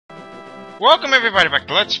Welcome everybody back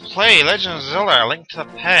to Let's Play Legend of Zelda: A Link to the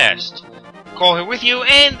Past. Cole here with you,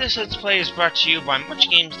 and this Let's Play is brought to you by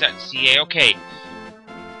muchgames.ca. Okay,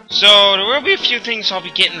 so there will be a few things I'll be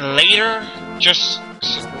getting later, just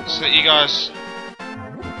so that you guys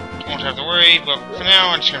won't have to worry, but for now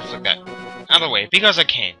I'm just gonna flick that out of the way, because I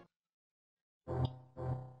can.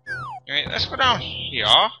 Alright, let's go down here,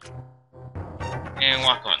 and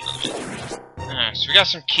walk on a little bit. So we got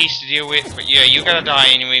some keys to deal with, but yeah, you gotta die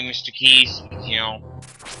anyway, Mr. Keys, because, you know,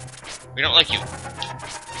 we don't like you.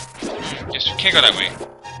 Guess we can't go that way.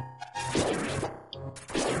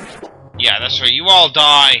 Yeah, that's right, you all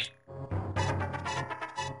die!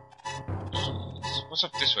 What's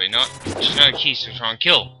up this way? No, there's another key, so try and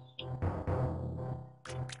kill.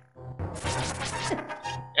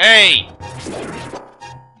 Hey!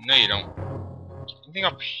 No, you don't. Anything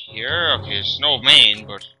up here? Okay, there's an old man,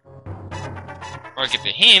 but I'll get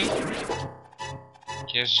to him.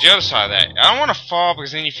 Okay, there's the other side of that. I don't want to fall,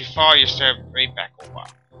 because then if you fall, you start right back over.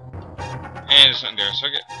 And there's nothing there, so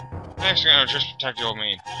I'm actually gonna just protect the old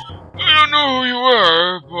man. I don't know who you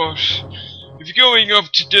are, but if you're going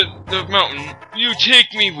up to the mountain, you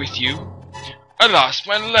take me with you. I lost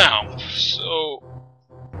my lamp, so...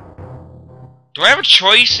 Do I have a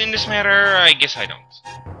choice in this matter? I guess I don't.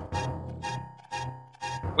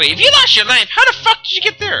 Wait, if you lost your lamp, how the fuck did you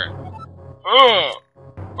get there?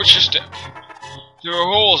 What's your step? There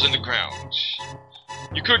are holes in the ground.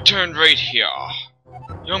 You could turn right here.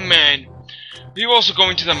 Young man, are you also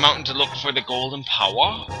going to the mountain to look for the golden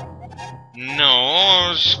power? No, I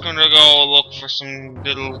was gonna go look for some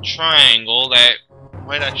little triangle that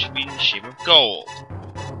might actually be in the shape of gold.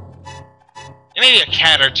 And maybe a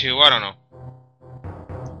cat or two, I don't know.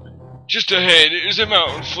 Just ahead is a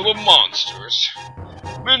mountain full of monsters.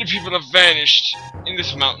 Many people have vanished in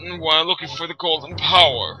this mountain while looking for the golden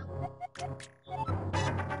power.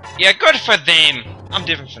 Yeah, good for them. I'm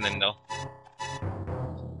different from them, though.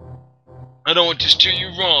 I don't want to steer you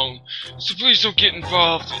wrong, so please don't get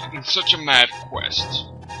involved in such a mad quest.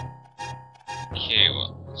 Okay,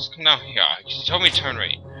 well, let's come down here. He told me to turn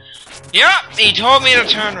right. Yep, he told me to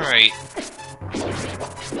turn right.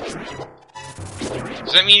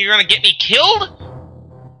 Does that mean you're gonna get me killed?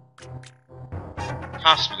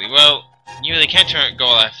 Possibly. Well, you really can't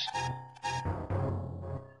go left.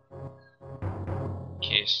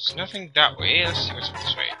 Okay, so there's nothing that way. Let's see what's up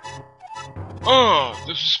this way. Oh,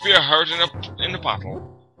 there's a spear heart in a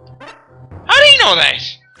bottle. How do you know that?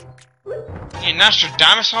 You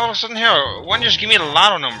Nostradamus all of a sudden here? Why don't you just give me the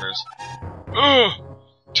lotto numbers? Oh,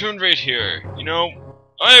 turn right here. You know,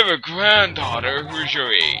 I have a granddaughter who is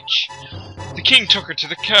your age. The king took her to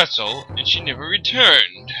the castle, and she never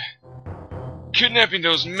returned. Kidnapping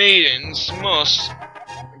those maidens must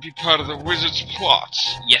be part of the wizard's plot.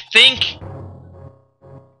 You think?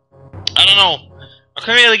 I don't know. I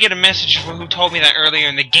couldn't really get a message from who told me that earlier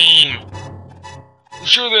in the game. I'm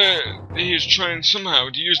sure that he is trying somehow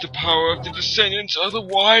to use the power of the descendants of the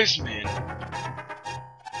wise men.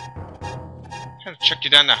 Trying to chuck you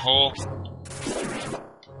down that hole.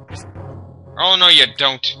 Oh no, you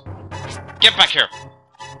don't. Get back here.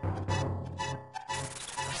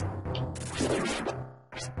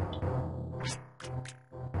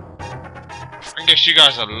 I guess you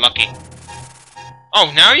guys are lucky.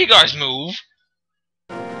 Oh, now you guys move.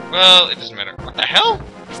 Well, it doesn't matter. What the hell?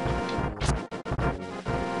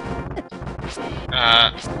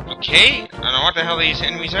 Okay. I don't know what the hell these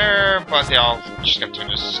enemies are, but they all just got turned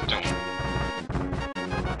to stone.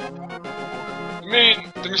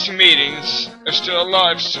 The missing maidens are still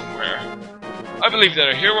alive somewhere. I believe that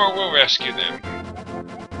a hero will rescue them.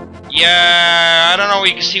 Yeah, I don't know,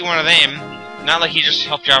 we can see one of them. Not like he just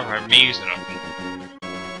helped you out with our maze or nothing.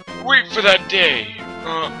 Wait for that day.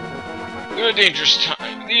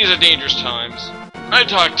 These are dangerous times. I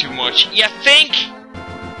talk too much. You think?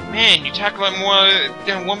 Man, you talk a lot more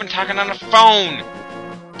than a woman talking on the phone.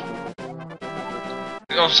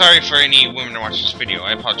 Oh, sorry for any women that watch this video.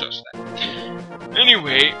 I apologize for that.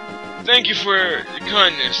 Anyway, thank you for your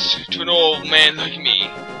kindness to an old man like me.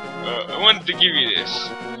 I wanted to give you this.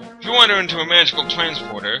 If you wander into a magical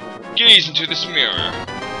transporter, gaze into this mirror.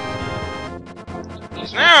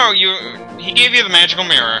 Now he gave you the magical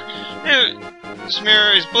mirror. This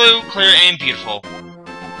mirror is blue, clear, and beautiful.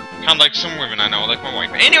 Kind of like some women I know, like my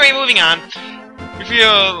wife. Anyway, moving on. You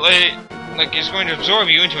feel like it's going to absorb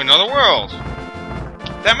you into another world.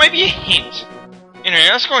 That might be a hint. Anyway,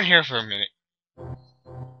 let's go in here for a minute.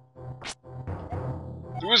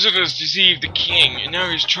 The wizard has deceived the king, and now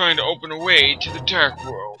he's trying to open a way to the dark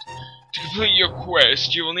world. To complete your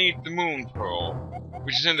quest, you will need the moon pearl,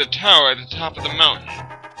 which is in the tower at the top of the mountain.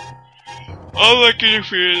 All I can do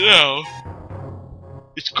for you now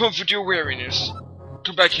is comfort your weariness.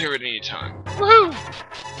 Come back here at any time. Woohoo!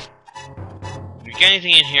 If you get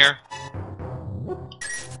anything in here,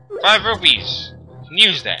 5 rupees. You can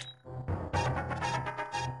use that.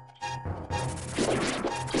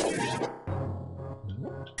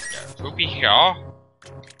 Got a rupee here.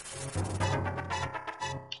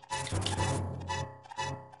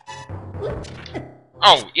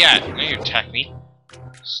 Oh, yeah, now you attack me.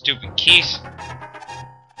 Stupid keys.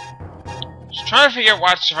 Just trying to figure out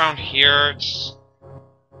what's around here. It's...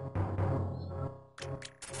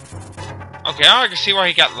 Okay, now I can see why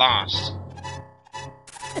he got lost.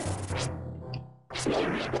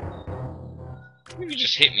 You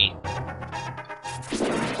just hit me.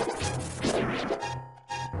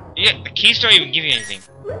 Yeah, the keys don't even give you anything.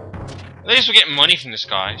 At least we're getting money from this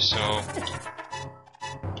guy, so...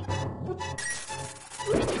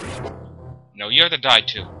 No, you have to die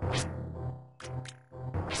too.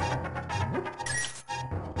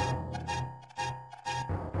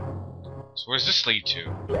 So where's this lead to?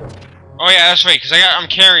 Oh yeah, that's right, because I'm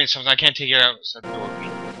carrying something, I can't take it outside the door.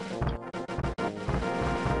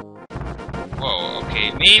 Whoa,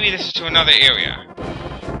 okay, maybe this is to another area.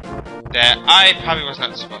 That I probably was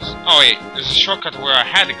not supposed to. Oh wait, there's a shortcut to where I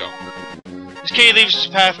had to go. This key leaves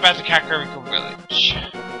the path back to Kakariko Village.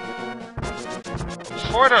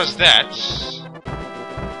 Before it does that,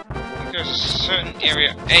 I think there's a certain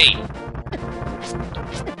area. Hey!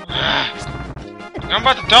 I'm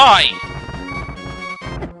about to die!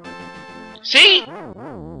 See?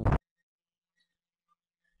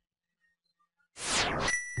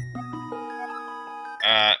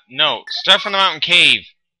 No. Start from the mountain cave.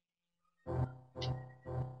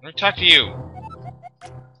 Let me talk to you.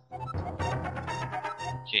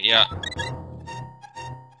 Okay, yeah.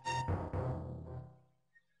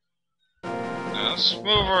 Let's move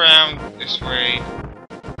around this way.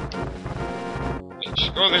 I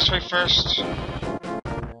should go this way first.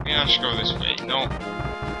 Maybe I should go this way. No.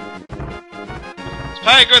 It's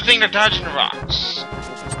probably a good thing to dodge in the rocks.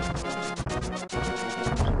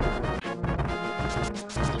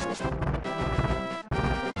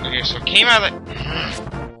 Okay, so it came out of the...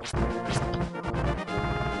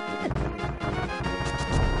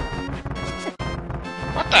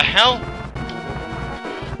 What the hell?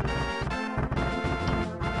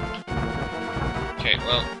 Okay,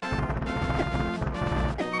 well...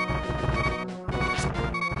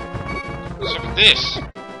 What's up with this?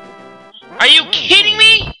 Are you kidding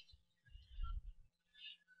me?!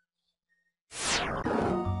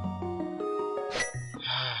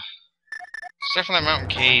 Step from that mountain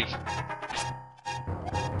cave.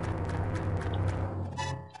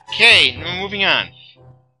 Okay, now moving on.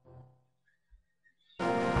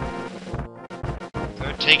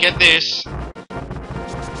 So take at this.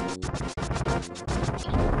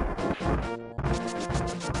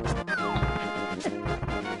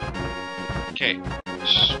 Okay.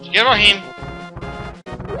 Forget about him.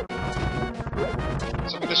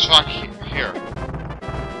 What's up with this rock here?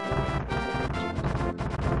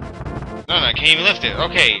 No, I can't even lift it.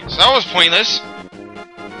 Okay, so that was pointless.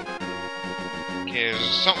 Okay,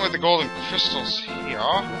 there's something with the golden crystals here.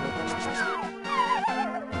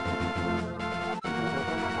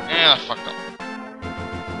 Yeah, I fucked up.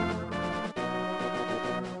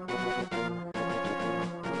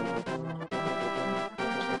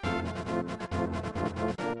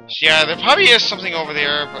 Yeah, there probably is something over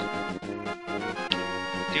there, but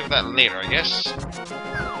deal with that later, I guess.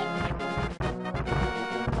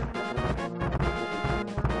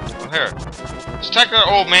 Here. Let's attack that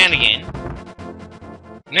old man again.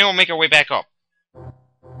 And then we'll make our way back up.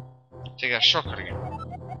 Take that shortcut again.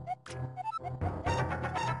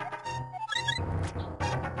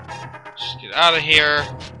 Just get out of here.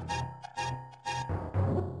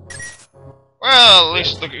 Well, at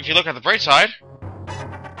least look, if you look at the bright side,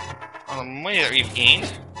 on the money that we've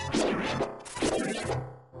gained.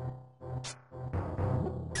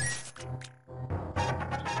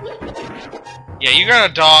 Yeah, you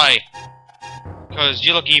gotta die. Because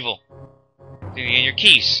you look evil. Then you get your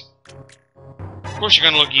keys. Of course you're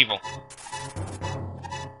gonna look evil.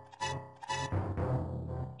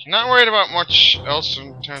 Not worried about much else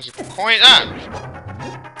in terms of coin.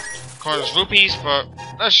 Coins, rupees, but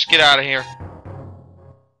let's just get out of here.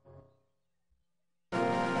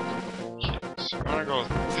 Okay, so I'm gonna go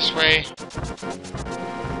this way.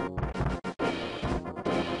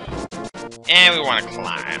 And we wanna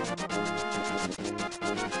climb.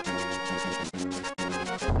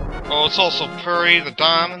 Oh, it's also Puri, the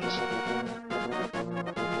diamonds.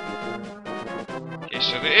 Okay,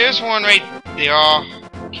 so there is one right there.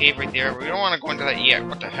 Cave right there, but we don't want to go into that yet.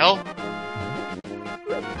 What the hell?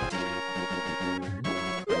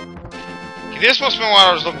 This must have been what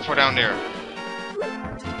I was looking for down there.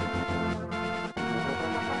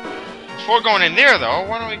 Before going in there, though,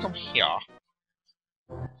 why don't we come here?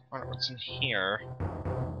 Wonder what's in here.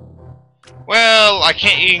 Well, I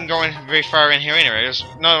can't even go in very far in here anyway. There's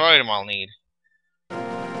another item I'll need.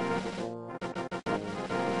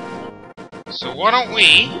 So why don't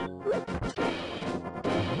we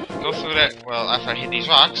go through that? Well, after I hit these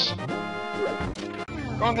rocks,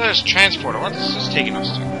 go into this transporter. What is this taking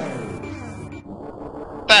us to?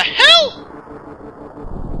 The hell?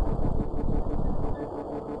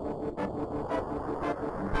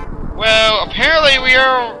 Well, apparently we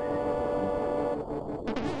are...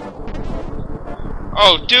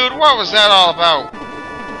 Oh, dude, what was that all about?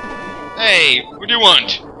 Hey, what do you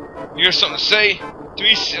want? You have something to say? To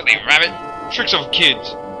me, silly rabbit. Tricks of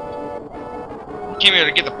kids. I came here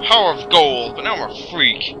to get the power of gold, but now I'm a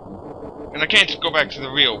freak. And I can't go back to the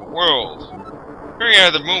real world. Here I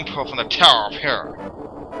have the moon pearl from the Tower of Hera.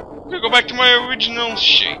 I'm gonna go back to my original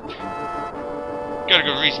shape. Got a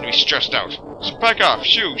good reason to be stressed out. So back off.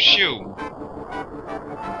 Shoo, shoo.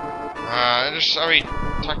 Just sorry,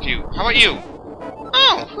 talk to you. How about you?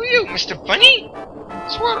 Oh, who are you, Mr. Bunny?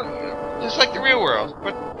 It's just like the real world,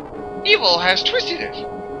 but evil has twisted it.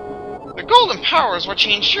 The golden power is what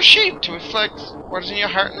changed your shape to reflect what is in your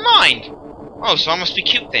heart and mind. Oh, so I must be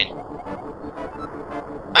cute then.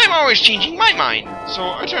 I'm always changing my mind, so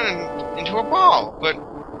I turn it into a ball, but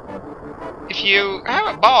if you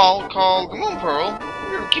have a ball called the Moon Pearl,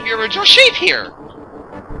 you'll keep your original shape here.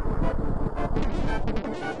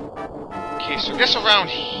 Okay, so I guess around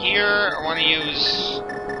here I want to use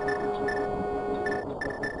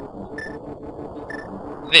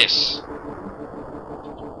this.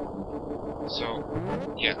 So,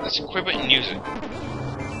 yeah, let's equip it and use it.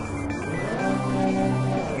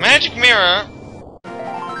 Magic mirror.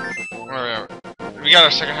 We got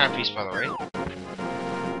our second hand piece, by the way.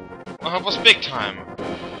 Will help us big time.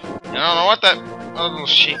 And I don't know what that little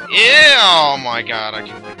shit. Yeah! Oh my god! I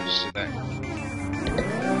can't believe I just did that.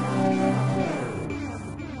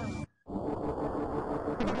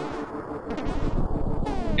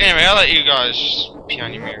 Anyway, I'll let you guys pee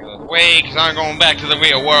on your mirror the way, because I'm going back to the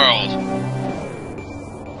real world.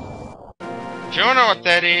 If you don't know what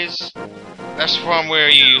that is, that's from where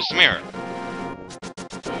you use the mirror.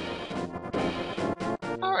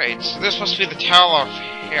 Alright, so this must be the Tower of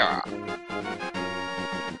Hera.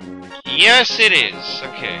 Yes, it is.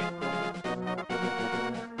 Okay.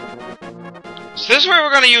 So this is where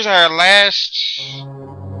we're going to use our last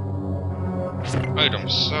item.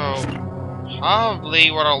 So, probably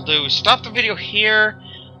what I'll do is stop the video here,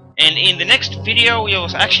 and in the next video we'll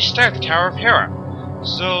actually start the Tower of Hera.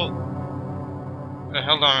 So,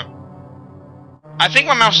 hold on. I think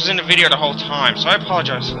my mouse was in the video the whole time, so I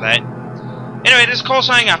apologize for that. Anyway, this is Cole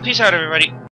signing out. Peace out, everybody.